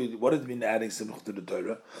 What does it mean adding Simcha to the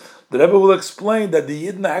Torah? The Rebbe will explain that the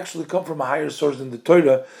Yidden actually come from a higher source than the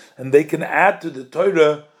Torah, and they can add to the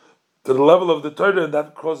Torah, to the level of the Torah, and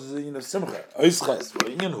that causes a Simcha.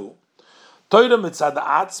 Torah mitzad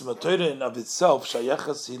atzma, Torah in of itself,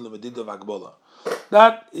 shayachas hi lemedida v'agbola.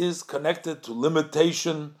 That is connected to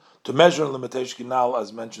limitation, to measure and limitation, kinal,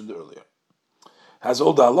 as mentioned earlier. Has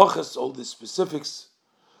all the halachas, all the specifics.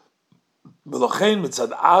 V'lochein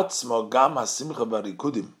mitzad atzma gam hasimcha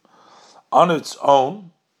barikudim. On its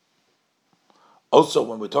own, also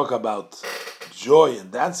when we talk about joy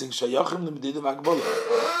and dancing, shayachim lemedida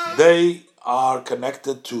v'agbola, they are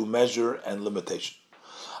connected to measure and limitation.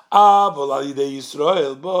 But when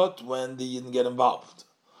the Yidden get involved,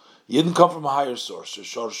 Yidden come from a higher source.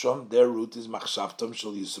 Shorsham, their root is machshavtam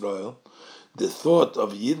shel Yisrael. The thought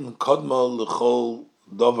of Yidden kodma l'chol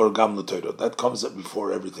dover gam l'Torah. That comes up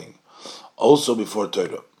before everything, also before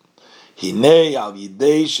Torah. Hinei al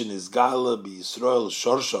yidei shenizgala b'Yisrael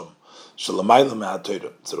shorsham shelamayla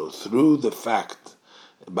me'aTorah. So through the fact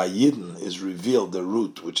by Yidden is revealed the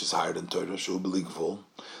root which is higher than Torah. Shu b'ligvul.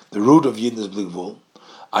 The root of Yidden is b'ligvul.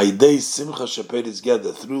 Aidei simcha sheperis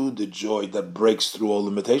geder, through the joy that breaks through all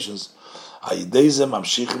limitations. Aideizem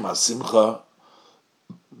amshichim hasimcha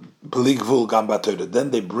b'ligvul gam b'Torah.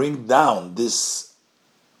 Then they bring down this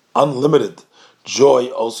unlimited joy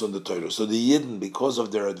also in the Torah. So the Yidden, because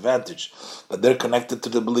of their advantage that they're connected to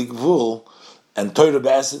the b'ligvul, and Torah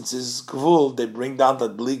b'essence is gvul, they bring down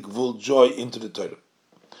that b'ligvul joy into the Torah.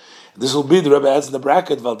 This will be, the Rebbe adds in the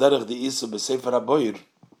bracket, Valderech the Isa b'Sefer HaBoyer,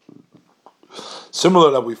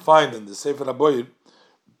 similar that we find in the Sefer HaBoyer,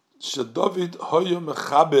 David hoyo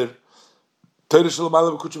mechaber Torah shel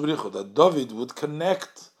Ma'ala b'Kudsha B'richo, that David would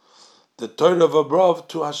connect the Torah of above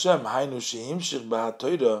to Hashem. Hainu shehimshich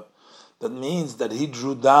b'HaTorah. That means that he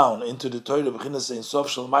drew down into the Torah b'chinas ein sof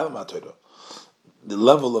shel Ma'ala b'HaTorah, the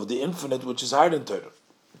level of the infinite which is higher than Torah.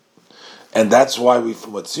 And that's why we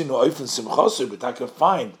from Watzinu Oifen Simchosur we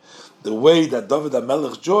find the way that David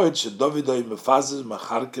HaMelech joyed,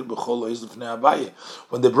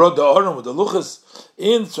 when they brought the Aron with the Luchas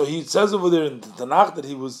in, so he says over there in the Tanakh that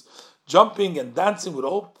he was jumping and dancing with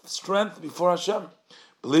all strength before Hashem.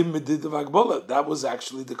 Believe me, that was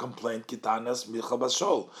actually the complaint. Kitanas Michal Bas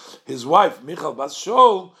Shaul, his wife Michal Bas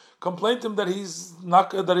Shaul, complained to him that he's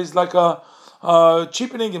like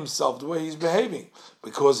cheapening himself the way he's behaving,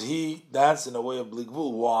 because he danced in a way of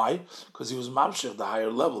bligvul. Why? Because he was mamshech, the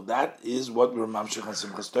higher level. That is what we're mamshech on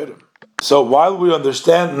Simchas Torah. So while we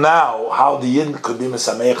understand now how the Yidden could be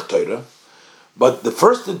mesameich Torah, but the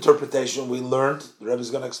first interpretation we learned, the Rebbe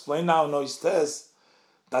is going to explain now. No, he says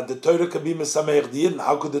that the Torah could be mesameich the Yidden.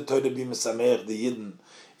 How could the Torah be mesameich the Yidden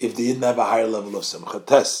if the Yidden have a higher level of simcha?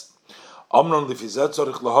 Test. According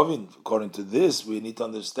to this, we need to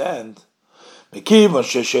understand.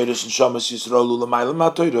 Since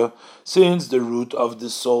the root of the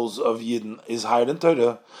souls of Yidden is higher than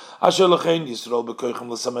Torah, that's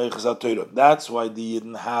why the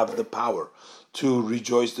Yidden have the power to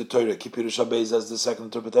rejoice the Torah. Kippur Shabbos as the second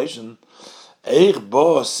interpretation.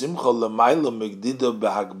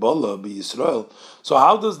 So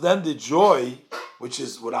how does then the joy, which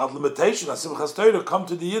is without limitation, Simchas Torah, come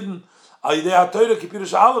to the Yidden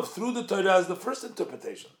through the Torah as the first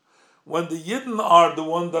interpretation? When the Yidden are the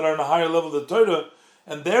ones that are in a higher level of the Torah,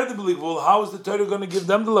 and they're the Bligvul, how is the Torah going to give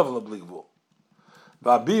them the level of Bligvul?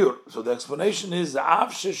 So the explanation is,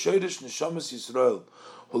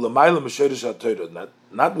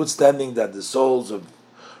 notwithstanding that the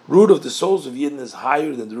root of the souls of Yidden is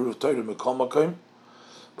higher than the root of Torah,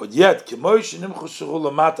 but yet, as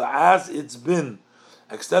it's been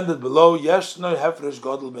extended below,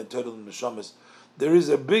 there is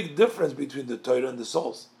a big difference between the Torah and the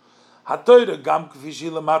souls. The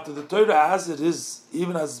Torah as it is,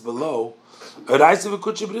 even as it's below, the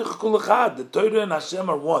Torah and Hashem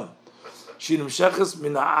are one.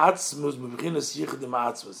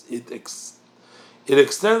 It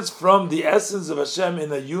extends from the essence of Hashem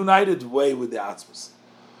in a united way with the Atzmus.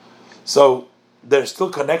 So they're still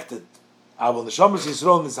connected. But the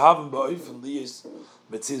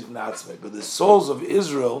souls of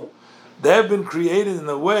Israel, they have been created in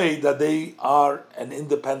a way that they are an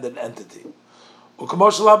independent entity.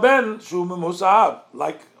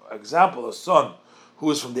 Like, example, a son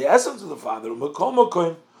who is from the essence of the father, but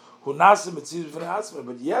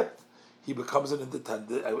yet he becomes an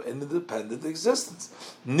independent existence.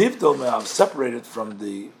 Separated from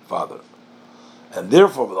the father. And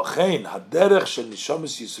therefore,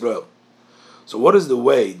 so what is the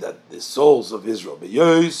way that the souls of Israel,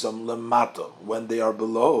 when they are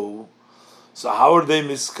below, so how are they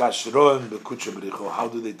miskashron b'kutsha b'richo? How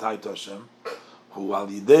do they tie to Hashem?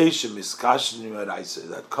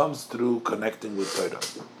 That comes through connecting with Torah.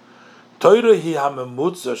 Torah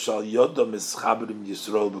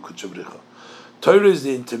is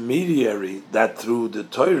the intermediary that through the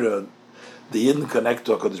Torah the Yidden connect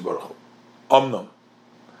to HaKadosh Baruch Hu. Omnom.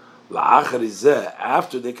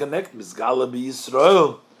 After they connect, Mizgala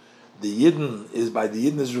b'Yisrael, the Yidden is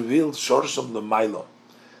revealed Shorsham l'maylo,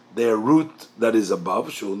 their root that is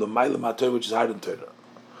above, Shu l'maylo ma'Torah, which is higher than Torah.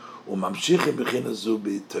 Umamshichim b'china zu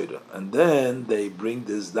b'Torah, and then they bring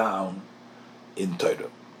this down in Torah.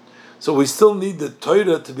 So we still need the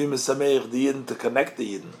Torah to be mesameich the Yidden, to connect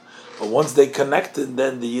the Yidden. But once they connect it,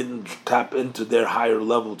 then the Yidden tap into their higher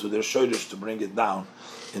level, to their shoydish, to bring it down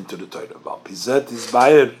into the Torah. Pizet is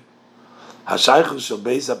bayer.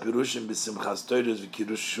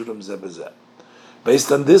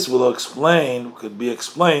 Based on this, could be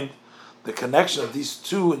explained the connection of these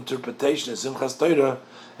two interpretations, Simchas Torah,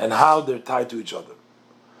 and how they're tied to each other.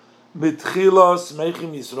 First,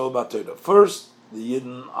 the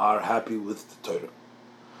Yidden are happy with the Torah.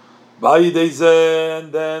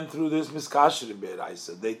 And then through this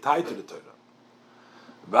they tie to the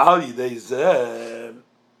Torah.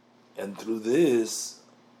 And through this,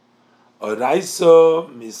 Oraiso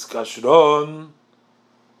miskashron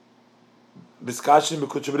miskashrin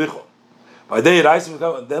b'kutchabricho. By day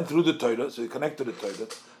Oraiso, and then through the Torah, so you connect to the Torah.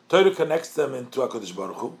 Torah connects them into HaKadosh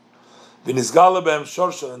Baruch Hu. V'nizgala b'hem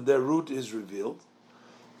shorsha, and their root is revealed.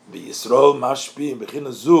 V'Yisrael mashpi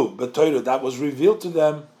b'china zu b'Torah, that was revealed to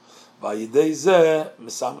them. V'yidei zeh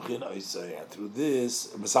mesamchin oisoi, and through this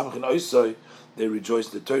mesamchin oisoi, they rejoice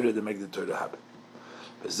the Torah, they make the Torah happen.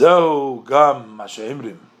 V'zeu gam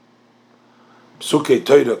masha'imrim. Psukei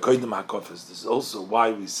Torah koydem hakofes. This is also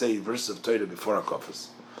why we say verse of Torah before hakofes.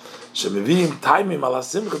 Shemevim taimim ala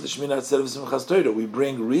simcha de Shmini Atzeret v'simchas Torah. We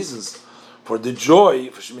bring reasons for the joy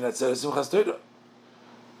for Shmini Atzeret v'simchas Torah.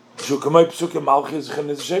 Shukamay psukei malchis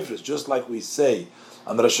v'chenes shefres. Just like we say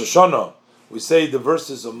on Rosh Hashanah, we say the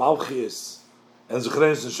verses of malchis and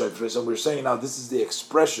zechrenes shefres, and we're saying now this is the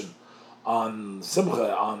expression on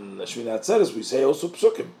simcha on Shmini Atzeret. We say also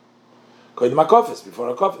psukim koydem hakofes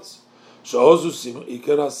before hakofes. She'ozu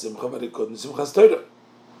ikar hasimcha v'rikod misimchas Torah.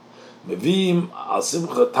 Mevim al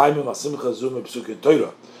simcha taimim al simcha zu mepsukei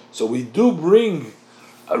Torah. So we do bring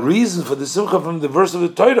a reason for the simcha from the verse of the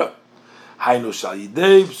Torah. Hainu shal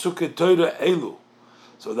yidei psukei Torah elu.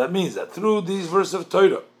 So that means that through these verses of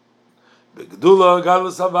Torah, Begdula,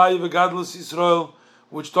 Gadlus Havai, Vegadlus Yisrael,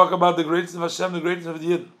 which talk about the greatness of Hashem, the greatness of the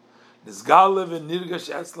Yidden, Nizgalev and Nirgash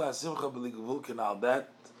Etzla Hasimcha B'Ligvul Kanal,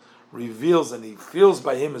 that reveals and he feels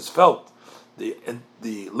by him is felt the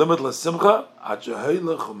limitless simcha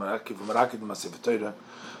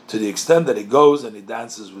to the extent that he goes and he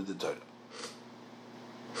dances with the Torah.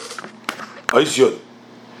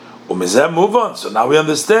 Move on. So now we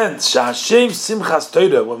understand Sha'ashem Simchas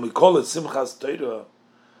Torah, when we call it Simchas Torah,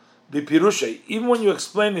 Bipirushay, even when you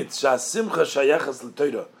explain it, Sha'asimcha Shayachas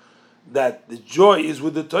L'Torah, that the joy is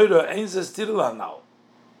with the Torah, Ein Zestirla now.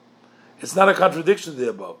 It's not a contradiction to the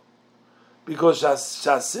above. Because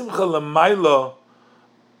Sha'asimcha L'Mayla,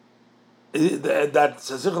 that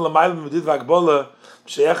Sha'asimcha L'Mayla Medid V'Agbola,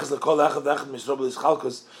 Shayachas L'Kol Echad Echad Mishrob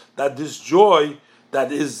L'Ischalkus, that this joy that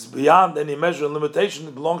is beyond any measure and limitation,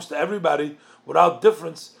 it belongs to everybody without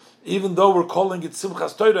difference, even though we're calling it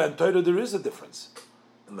Simchas Torah, and Torah there is a difference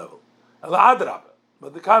in level.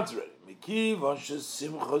 But the contrary.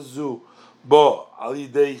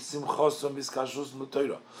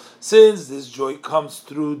 Since this joy comes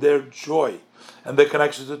through their joy and their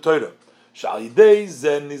connection to Torah. And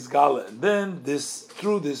then this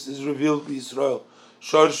through this is revealed to Israel.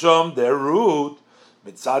 Shorsham, their root,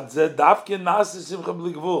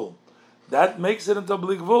 that makes it into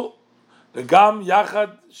Bligvul. The Gam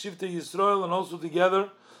Yachad Shifte Yisrael, and also together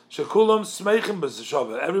Shekulam Smeichim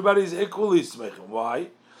B'Seshavah. Everybody is equally Smeichim. Why?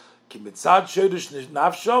 Kimitzad Shedish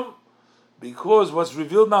Nafsham, because what's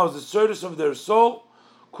revealed now is the service of their soul.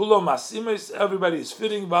 Kulam Asimes. Everybody is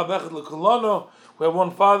fitting. Ba'Bechad L'Kulano. We have one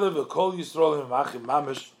Father. V'Kol Yisrael Ma'achim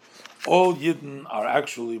Mamish. All Yidden are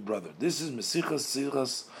actually brother. This is Mesichas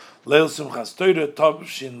Sichas Leil Simchas Torah Tov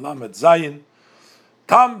Shin Lamed Zayin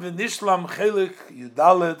Tam V'Nishlam Chelik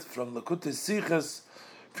Yudalet from Lekutei Sichas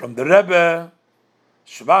from the Rebbe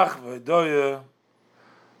Shvach V'Edoye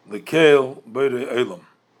Lekeil Beirei Olam.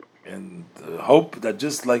 And hope that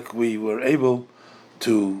just like we were able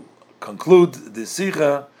to conclude the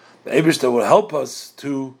Sicha, the Eibishter will help us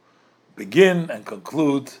to begin and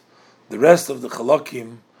conclude the rest of the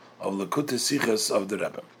Chalakim of Lekutei Sichas of the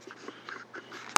Rebbe.